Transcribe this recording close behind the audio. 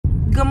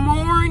Good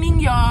morning,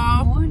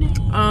 y'all.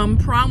 Morning.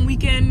 Prom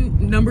weekend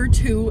number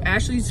 2.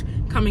 Ashley's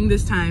coming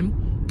this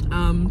time.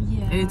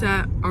 And it's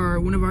at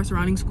one of our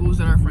surrounding schools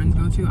that our friends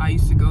go to. I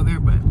used to go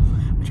there, but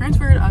I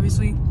transferred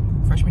obviously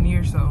freshman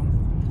year, so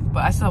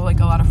but I still have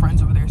like a lot of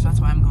friends over there, so that's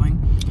why I'm going.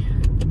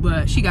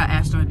 But she got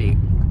asked on a date.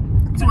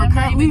 So we're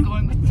currently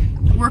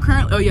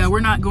oh yeah, we're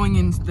not going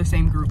in the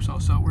same groups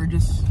also.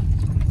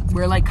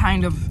 We're like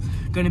kind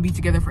of gonna be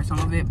together for some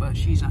of it, but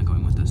she's not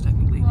going with us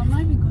technically. Well, I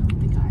might be going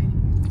with the guy.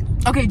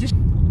 Okay, just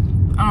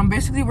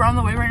basically we're on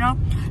the way right now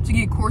to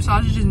get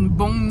corsages and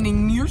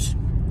boutonnieres.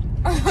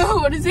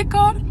 What is it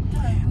called?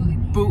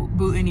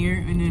 Boutonniere.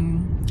 And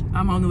then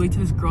I'm on the way to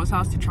this girl's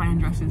house to try on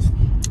dresses.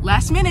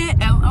 Last minute,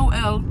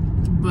 LOL.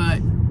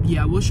 But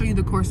yeah, we'll show you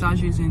the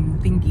corsages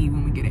and thingy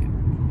when we get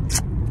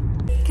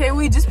it. Okay,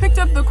 we just picked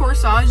up the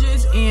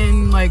corsages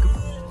and like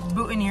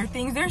boutonniere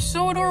things. They're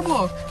so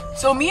adorable.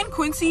 So me and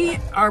Quincy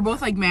are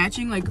both like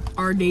matching like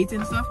our dates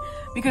and stuff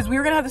because we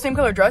were gonna have the same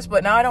color dress,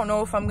 but now I don't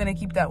know if I'm gonna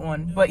keep that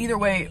one. But either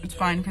way, it's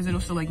fine because it'll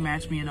still like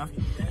match me enough.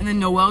 And then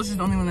Noelle's is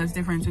the only one that's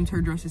different since her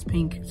dress is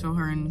pink, so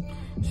her and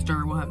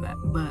Stir will have that.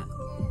 But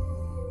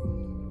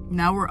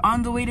now we're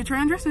on the way to try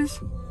on dresses.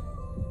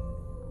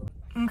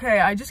 Okay,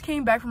 I just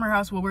came back from her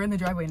house. Well, we're in the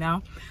driveway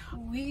now.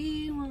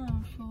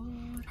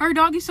 Her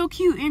dog is so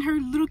cute, and her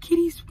little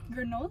kitty's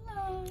Granola.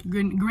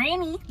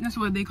 Granny. That's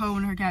what they call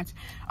one of her cats.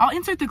 I'll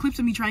insert the clips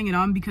of me trying it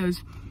on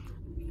because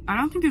I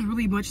don't think there's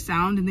really much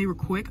sound and they were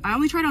quick. I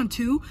only tried on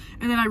 2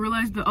 and then I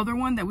realized the other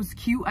one that was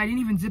cute, I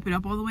didn't even zip it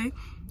up all the way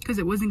because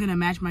it wasn't gonna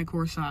match my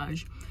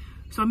corsage.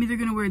 So I'm either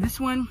gonna wear this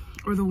one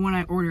or the one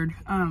I ordered.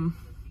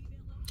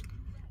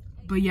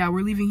 But yeah,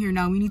 we're leaving here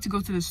now. We need to go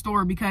to the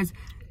store because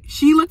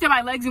she looked at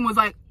my legs and was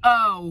like,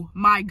 oh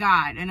my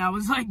God. And I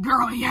was like,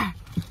 girl, yeah.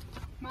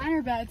 Mine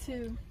are bad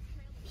too.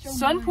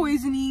 Sun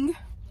poisoning.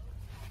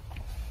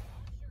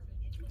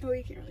 Oh,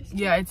 you can't really see.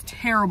 Yeah, it's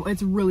terrible.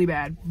 It's really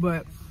bad,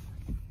 but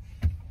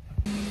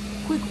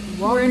quick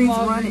Walgreens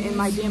run in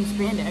my damn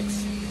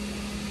spandex.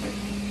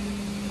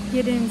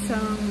 Get in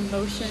some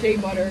lotion. Shea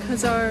butter.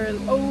 Because our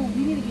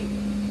we need to get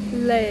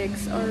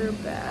legs are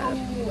bad.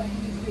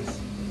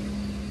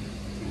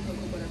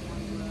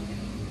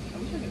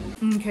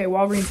 Okay,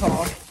 Walgreens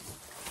haul.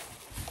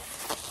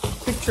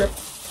 Quick trip.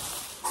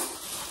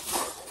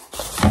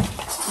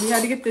 We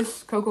had to get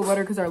this cocoa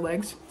butter because our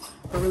legs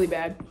are really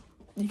bad.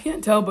 You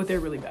can't tell, but they're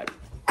really bad.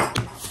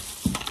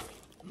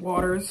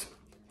 Waters.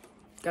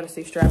 Gotta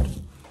stay strapped.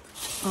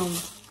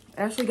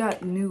 Ashley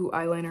got new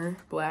eyeliner,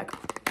 black.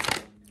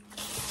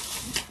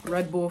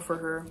 Red Bull for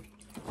her.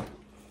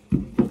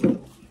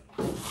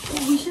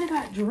 Oh, we should have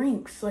got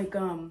drinks, like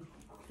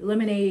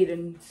lemonade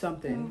and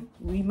something.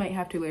 We might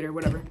have to later,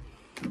 whatever.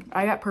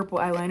 I got purple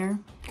eyeliner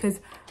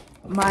because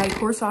my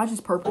corsage is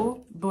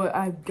purple, but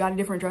I got a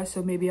different dress,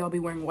 so maybe I'll be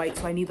wearing white,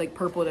 so I need like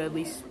purple to at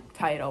least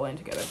tie it all in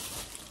together.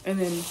 And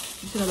then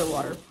just another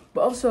water.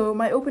 But also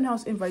my open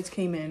house invites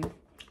came in.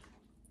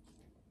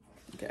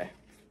 Okay.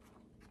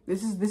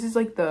 This is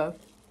like the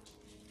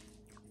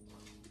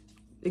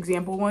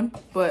example one,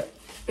 but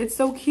it's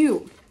so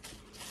cute.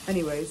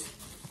 Anyways.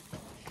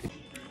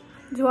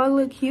 Do I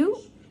look cute?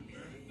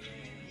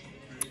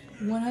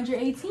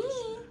 118.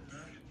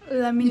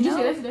 Let me Did know. you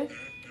see that today?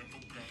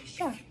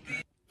 Yeah.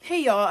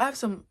 Hey y'all, I have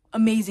some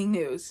amazing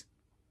news.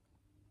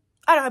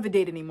 I don't have a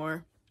date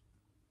anymore.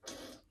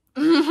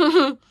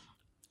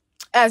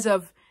 As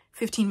of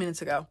 15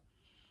 minutes ago.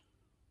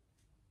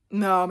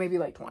 No, maybe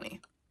like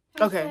 20.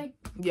 Hashtag okay.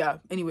 Yeah.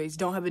 Anyways,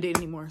 don't have a date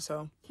anymore,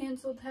 so.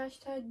 Canceled.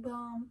 Hashtag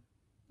bomb.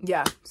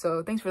 Yeah.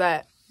 So thanks for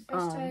that.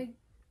 Hashtag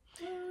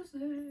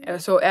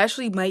so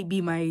Ashley might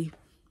be my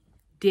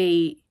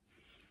date.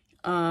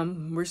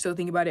 We're still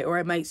thinking about it, or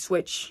I might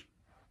switch,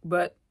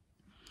 but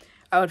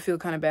I would feel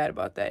kind of bad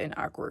about that and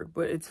awkward,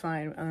 but it's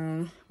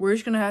fine. We're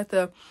just gonna have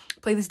to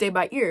play this day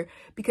by ear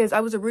because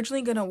I was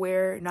originally gonna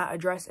wear not a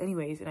dress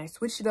anyways, and I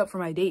switched it up for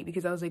my date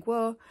because I was like,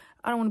 well,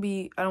 I don't want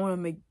to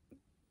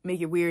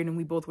make it weird and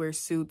we both wear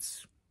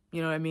suits,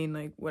 you know what I mean,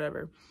 like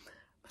whatever.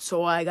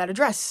 So I got a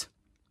dress.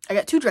 I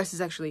got 2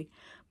 dresses actually,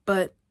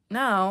 but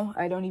now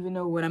I don't even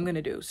know what I'm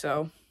gonna do,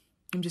 so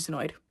I'm just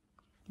annoyed.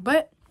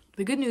 But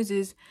the good news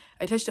is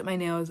I touched up my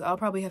nails. I'll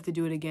probably have to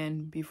do it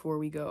again before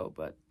we go,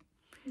 but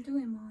I'm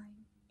doing mine.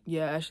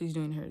 yeah, Ashley's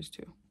doing hers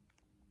too.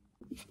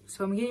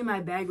 So I'm getting my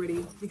bag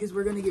ready because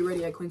we're gonna get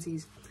ready at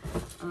Quincy's.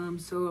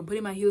 So I'm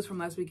putting my heels from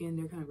last weekend.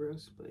 They're kind of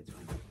gross, but it's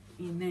fine.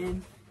 And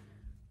then,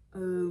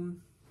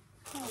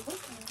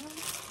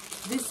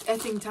 this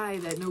effing tie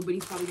that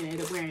nobody's probably gonna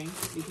end up wearing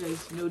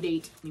because no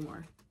date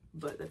anymore.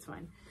 But that's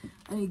fine.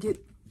 I need to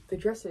get the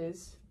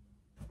dresses.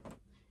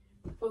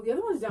 Oh, the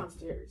other one's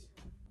downstairs.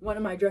 One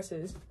of my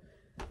dresses.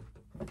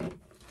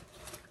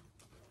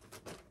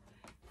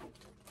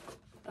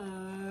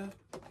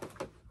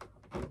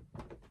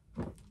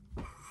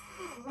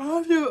 I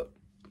have to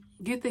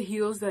get the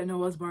heels that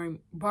Noah's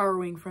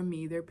borrowing from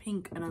me. They're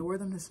pink and I wore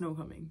them to snow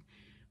coming.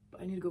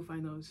 But I need to go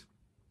find those.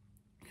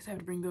 Because I have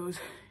to bring those.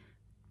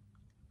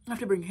 I have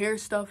to bring hair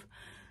stuff.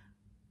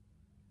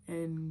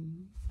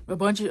 And a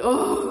bunch of,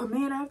 oh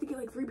man, I have to get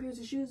like 3 pairs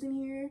of shoes in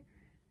here.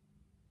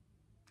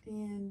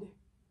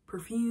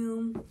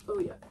 Perfume. Oh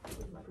yeah,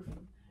 where's my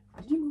perfume?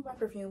 Did you move my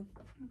perfume?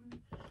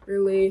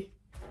 Really?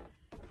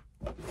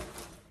 Where'd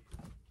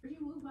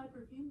you move my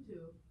perfume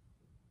to?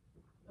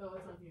 Oh,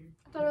 it's on here.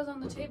 I thought it was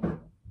on the table.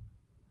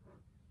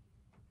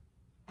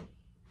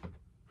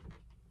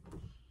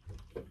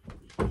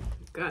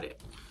 Got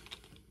it.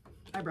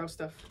 Eyebrow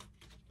stuff.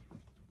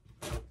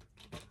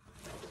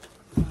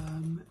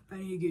 I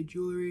need to get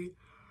jewelry.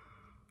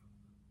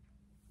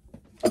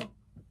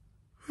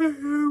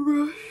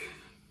 Hairbrush.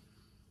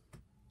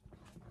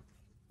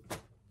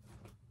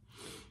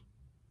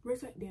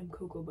 Where's that damn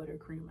cocoa butter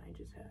cream I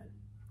just had?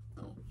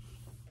 Oh.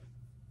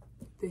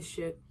 This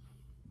shit.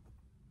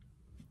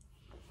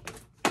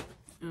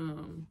 I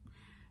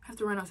have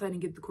to run outside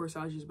and get the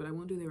corsages, but I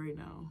won't do that right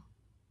now.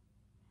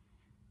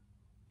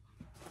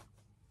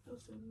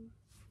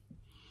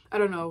 I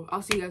don't know.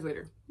 I'll see you guys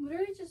later.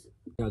 Literally just.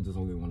 I just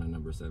only want a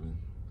number 7.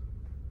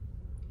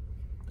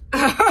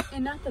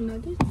 And not the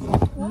nuggets?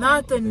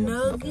 Not the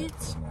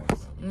nuggets?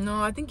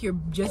 No, I think you're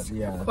just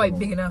quite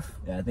big enough.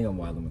 Yeah, I think I'm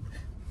wilding.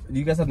 Do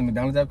you guys have the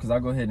McDonald's app? Because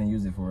I'll go ahead and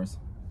use it for us.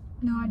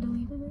 No, I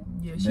deleted it.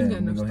 Yeah, she's got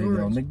enough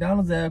storage.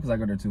 McDonald's app, because I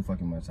go there too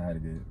fucking much. I had to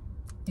get it.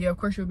 Yeah, of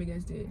course your big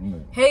ass did. Yeah.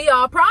 Hey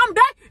y'all, prom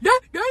day!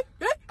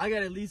 I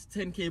got at least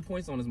 10K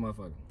points on this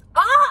motherfucker.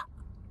 Ah!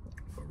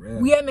 For real.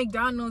 We at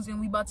McDonald's and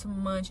we bought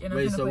some lunch and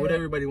Wait, I'm so what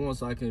everybody wants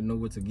so I can know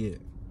what to get?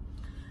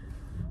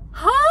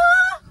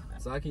 Huh?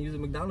 So I can use the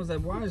McDonald's app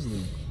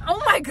wisely. Oh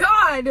my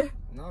god!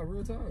 No,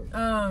 real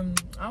time.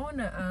 I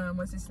wanna,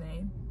 what's his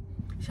name?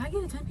 Should I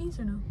get a 10-piece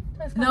or no?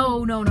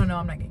 No, I'm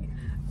not getting it.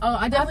 Oh,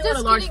 I definitely want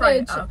a large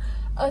getting fry.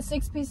 a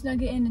 6-piece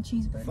nugget and a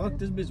cheeseburger. Fuck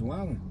this bitch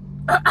wildin'.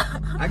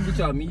 I can get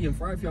y'all a medium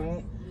fry if y'all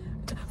want.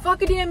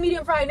 Fuck a damn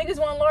medium fry. Niggas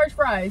want large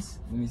fries.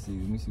 Let me see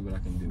what I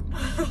can do.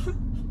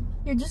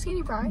 You're just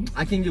getting fries?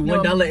 I can get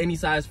 $1 any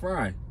size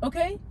fry.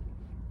 Okay.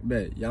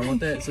 Bet. Y'all want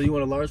that? So you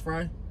want a large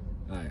fry?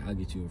 Alright, I'll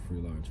get you a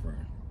free large fry.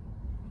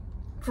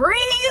 Free?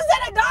 You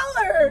said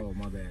 $1! Oh,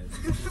 my bad.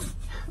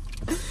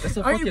 That's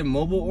a fucking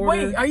mobile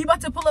order. Wait, are you about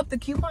to pull up the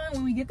coupon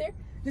when we get there?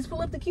 Just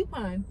pull up the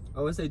coupon.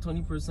 Oh, it say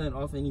 20%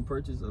 off any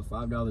purchase of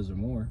 $5 or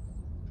more.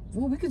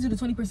 Well, we could do the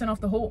 20%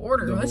 off the whole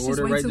order. The Let's whole just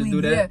order, wait right, till to we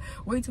do that?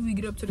 wait till we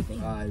get up to the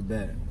thing. I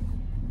bet.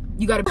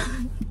 You gotta.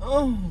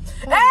 Oh,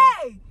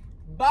 Hey,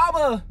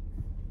 Baba.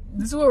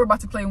 this is what we're about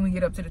to play when we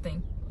get up to the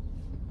thing.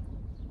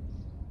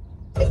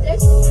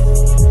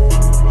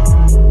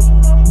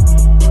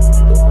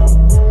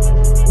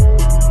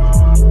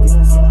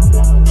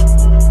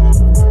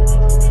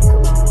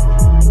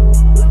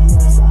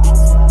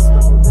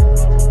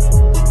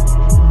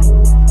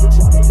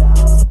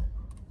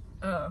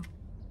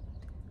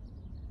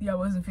 Y'all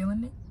wasn't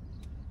feeling it?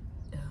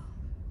 Oh.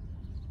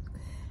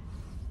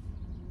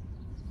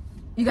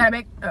 You gotta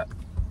make up.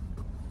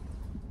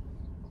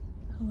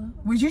 Hello?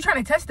 Was you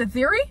trying to test the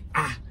theory?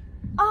 Ah.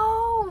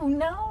 Oh,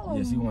 no.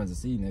 Yeah, she wants to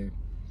see, nigga.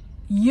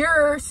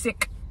 You're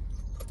sick.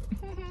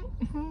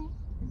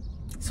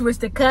 Switch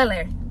the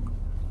color.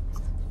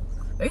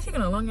 They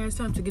taking a long ass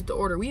time to get the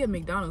order. We at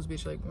McDonald's,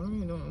 bitch. Like, what are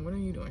you doing? What are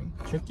you doing?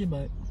 Trick your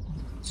butt.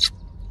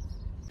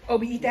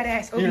 Obi, eat that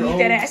ass. Obi, eat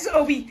that ass.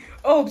 Obi,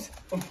 Obes.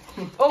 Obes,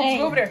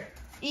 go over there.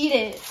 Eat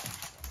it.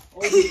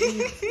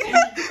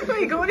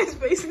 Wait, go in his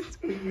face.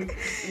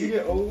 Eat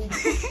it,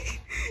 Obes.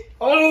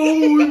 Oh!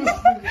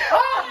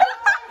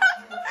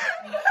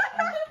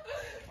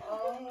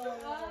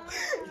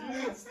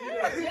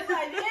 Yes,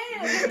 I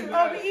did.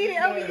 Obi, eat it.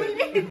 Obi,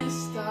 eat it.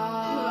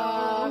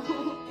 Stop,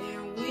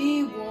 and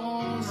we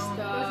won't stop.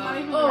 That's not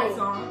even the right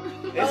song.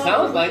 It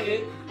sounds like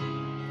it.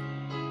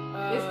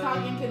 It's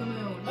Talking to the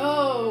Moon.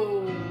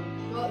 Oh.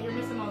 Well, you're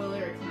missing all the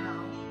lyrics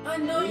now. I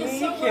know you're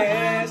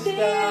somewhere out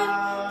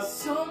there,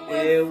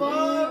 somewhere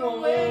far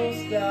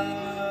away.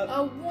 Stop.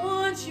 I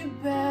want you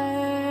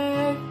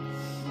back.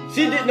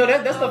 She did no.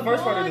 That's the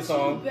first part of the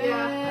song.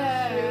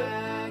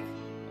 Back.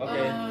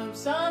 Okay.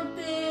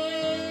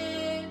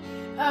 Something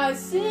I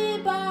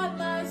sit by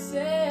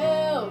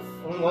myself.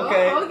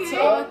 Okay. Okay.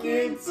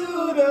 Talking to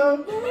the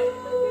moon.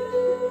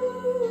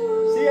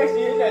 She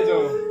actually hit that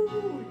joke.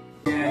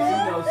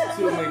 Yeah, she knows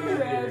too many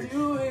lyrics. As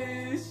you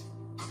wish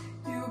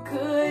you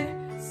could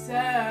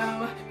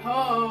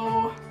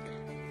somehow.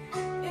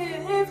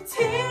 If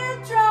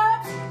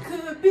teardrops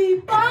could be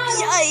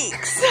bottles.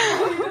 Yikes!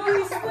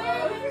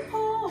 Swimming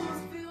pools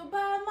filled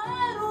by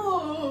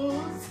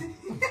models.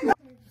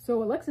 So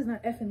Alexa's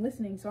not effing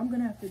listening, so I'm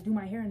gonna have to do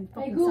my hair in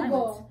fucking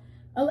silence.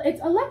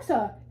 It's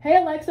Alexa. Hey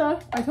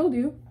Alexa, I told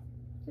you.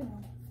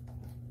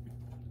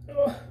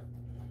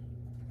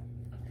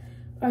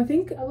 I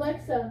think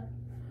Alexa.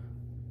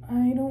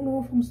 I don't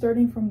know if I'm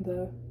starting from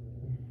the.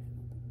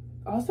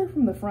 I'll start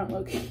from the front,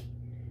 Loki.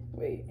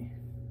 Wait,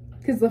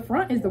 because the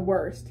front is the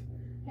worst.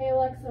 Hey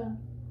Alexa.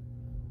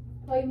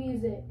 Play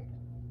music.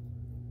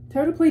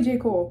 Try to play J.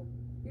 Cole.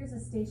 Here's a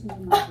station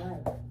you might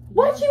like.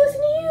 Why'd she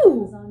listen to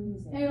you? Amazon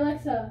Music. Hey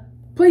Alexa.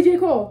 Play J.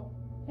 Cole.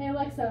 Hey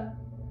Alexa.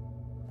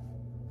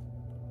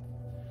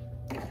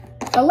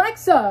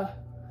 Alexa,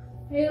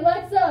 Hey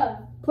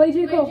Alexa. play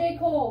J. Play Cole. J.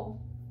 Cole.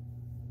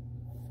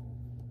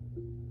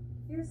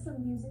 Here's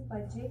some music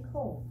by J.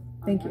 Cole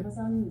on Thank you.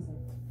 Amazon Music.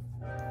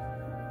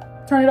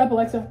 Turn it up,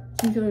 Alexa.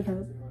 Can you tell her to turn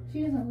it up?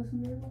 She doesn't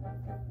listen to it.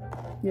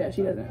 Yeah,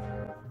 she doesn't.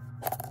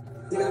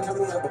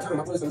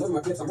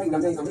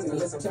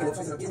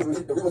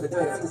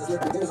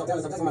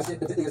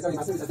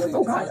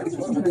 Oh God.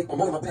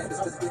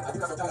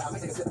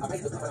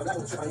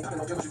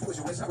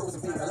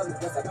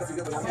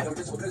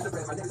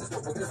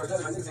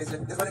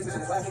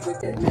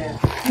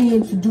 He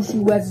introduced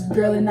you as his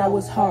girl and I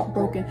was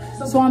heartbroken.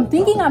 So I'm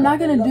thinking I'm not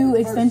gonna do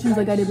extensions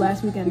like I did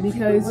last weekend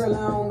because I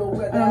don't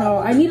know.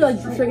 I need to like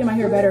straighten my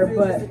hair better,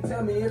 but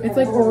it's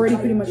like already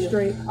pretty much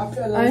straight.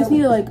 I just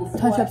need to like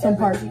touch up some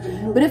parts.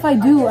 But if I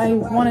do, I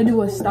want to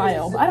do a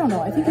style. But I don't know.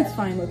 I think it's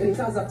fine with it.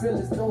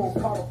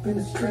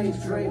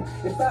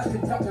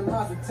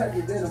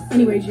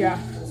 Anyways, yeah.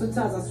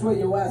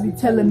 Be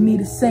telling me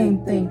the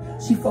same thing.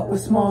 She fuck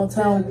with small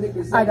town.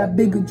 I got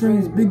bigger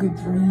dreams, bigger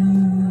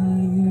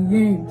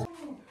dreams.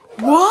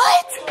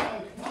 What?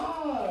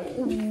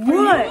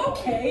 What?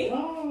 Okay.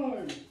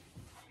 Open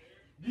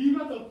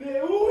it! Open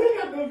it!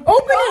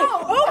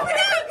 Open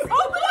it!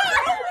 Open it!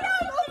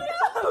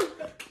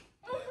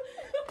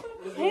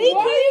 Hey,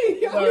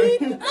 Kate!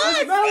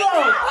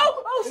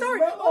 Oh,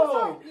 sorry. Oh,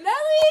 sorry.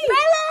 Nelly!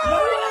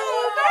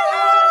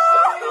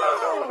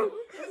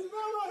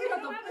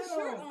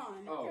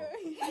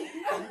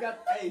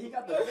 He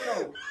got the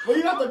film. Well,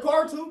 you got the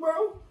car too,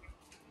 bro?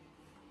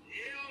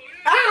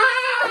 Ah!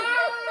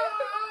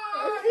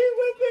 He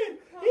whipping.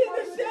 He's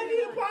the Chevy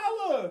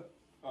Impala.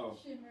 Oh.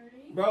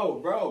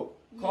 Bro.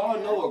 Call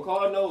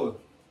Noah.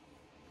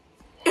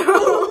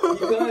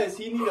 Because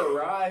he need a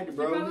ride,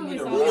 bro. He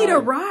need a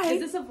ride?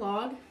 Is this a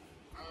vlog?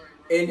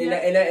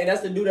 And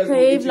that's the dude that's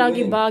Hey, gonna get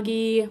you vloggy in.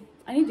 boggy.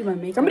 I need to do my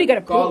makeup. Somebody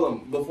gotta Call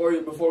him before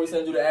we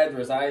send you the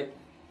address, alright?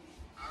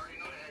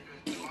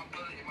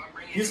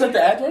 You sent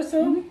the address to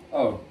him?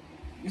 Oh.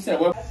 You said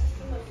what?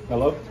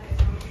 Hello?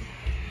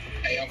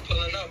 Hey, I'm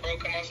pulling up, bro.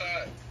 Come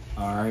outside.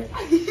 Alright.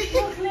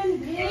 Brooklyn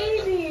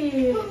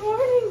baby. Good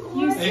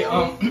morning. Hey,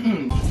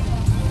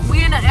 We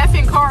in an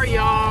effing car,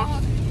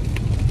 y'all.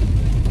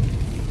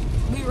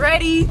 We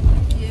ready?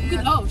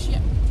 Yeah. Oh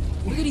shit.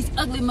 Look at these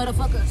ugly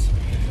motherfuckers.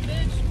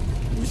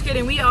 I'm just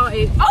kidding. We all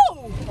ate.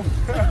 Oh!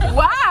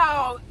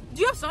 Wow!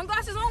 Do you have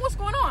sunglasses on? What's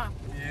going on?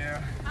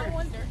 Yeah. I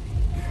wonder.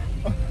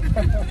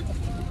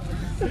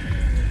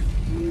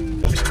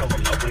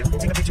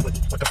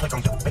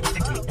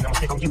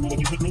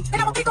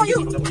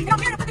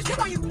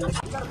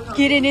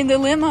 Getting in the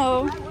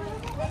limo.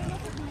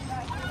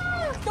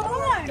 Come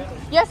on!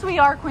 Yes, we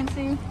are,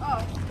 Quincy.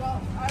 Oh,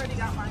 well, I already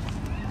got mine.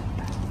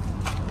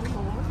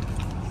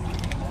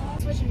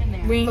 Switching in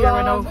there. We ain't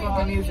hearing no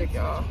fucking music,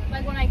 y'all.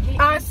 Like when I came.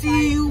 I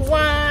see you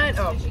one.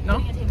 Oh, no?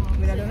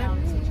 We not doing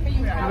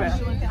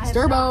that?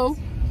 Sturbo.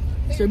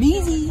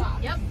 Sturbeezy.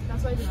 Yep,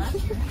 that's what I did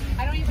last year.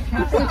 I don't even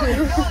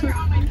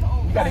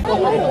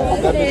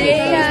Hey,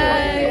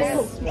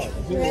 guys.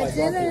 We're at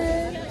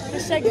dinner.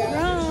 Let's check it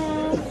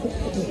out.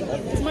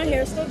 Is my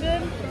hair still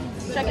good?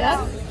 Check it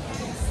out.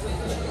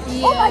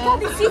 Yeah. Oh my god,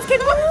 these seats can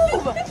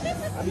move!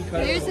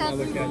 Here's how.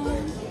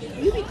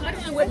 You be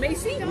cuddling with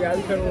Macy? Yeah,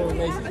 we couldn't really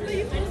make it.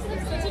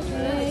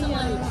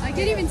 I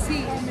can't even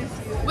see.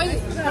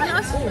 Wait,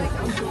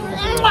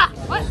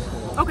 what?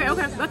 Okay,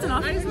 that's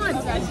enough.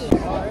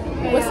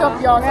 What's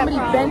up, y'all? Somebody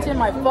bent in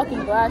my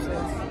fucking glasses.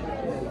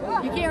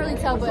 You can't really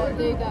tell, but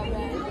they got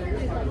bad.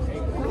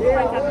 You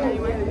can't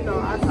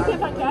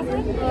find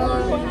Catherine?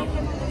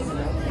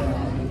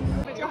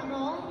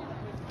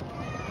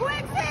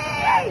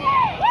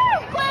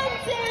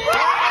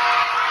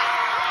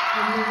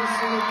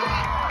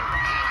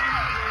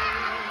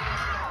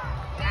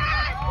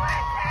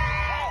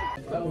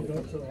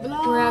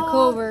 We're at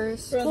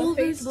Culver's.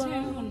 Culver's The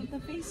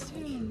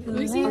Facetune. Let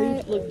me see.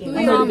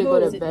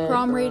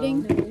 Prom rating.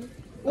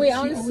 Wait, I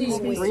want to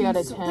see. 3 out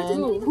of 10.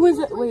 Who is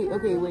it? Wait,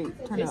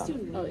 turn it off.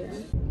 Oh yeah.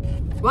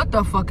 What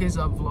the fuck is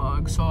up,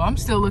 vlog? So I'm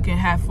still looking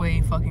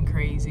halfway fucking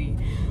crazy.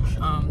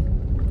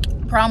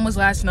 Prom was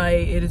last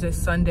night. It is a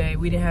Sunday.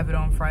 We didn't have it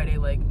on Friday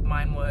like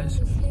mine was.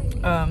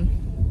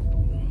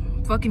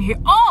 Fucking hair.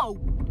 Oh!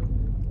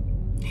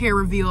 Hair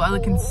reveal. I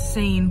look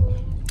insane.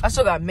 I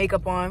still got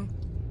makeup on.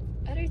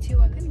 I do too.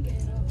 I couldn't get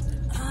it up.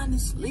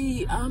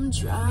 Honestly, I'm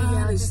trying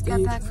Yeah, I to just got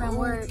stay back from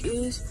work.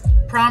 focused.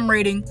 Prom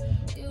rating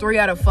 3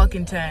 out of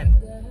fucking 10.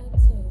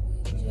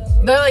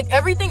 Like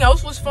everything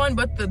else was fun,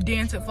 but the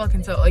dance at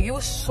fucking so like it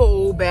was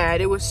so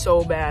bad. It was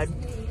so bad.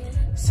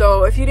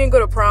 So if you didn't go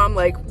to prom,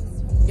 like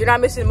you're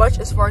not missing much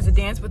as far as the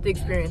dance, but the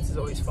experience is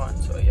always fun.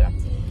 So yeah.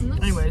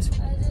 Anyways,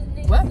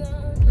 what?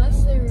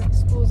 Unless their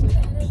school's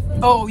like.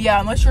 Oh yeah,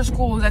 unless your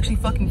school is actually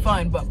fucking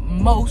fun, but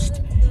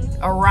most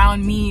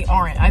around me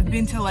aren't. I've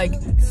been to like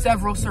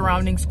several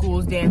surrounding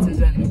schools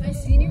dances and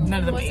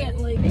none of them ain't.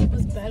 Like it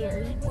was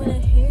better. When a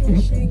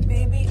handshake,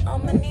 baby,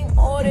 I'ma need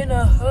more than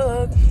a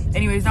hug.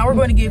 Anyways, now we're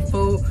going to get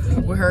food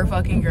with her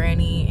fucking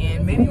granny,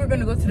 and maybe we're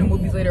gonna go to the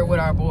movies later with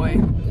our boy,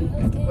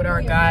 with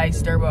our guy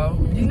Sturbo.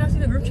 Did you not see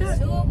the group chat?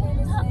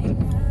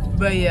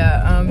 But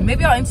yeah,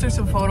 maybe I'll insert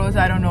some photos.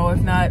 I don't know.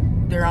 If not,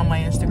 they're on my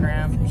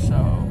Instagram. So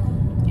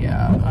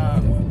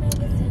yeah,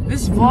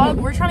 this vlog,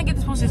 we're trying to get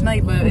this posted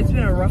tonight, but it's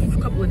been a rough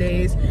couple of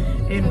days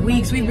and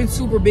weeks. We've been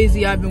super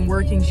busy. I've been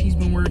working, she's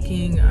been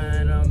working,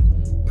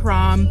 and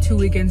prom 2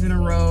 weekends in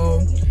a row,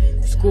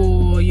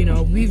 school, you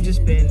know, we've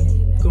just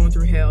been going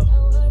through hell.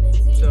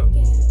 So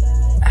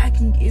I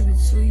can give it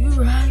to you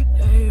right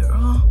there,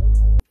 huh?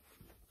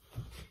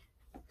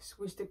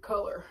 Switch the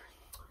color,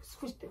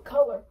 switch the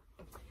color,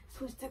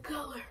 switch the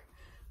color,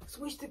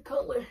 switch the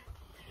color.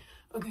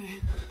 Okay.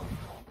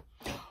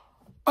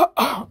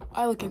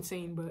 I look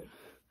insane, but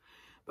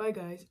bye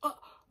guys.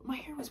 My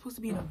hair was supposed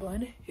to be in a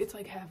bun. It's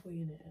like halfway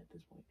in it at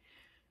this point.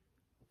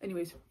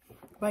 Anyways,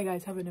 bye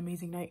guys. Have an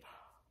amazing night.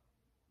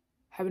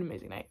 Have an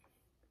amazing night.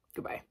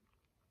 Goodbye.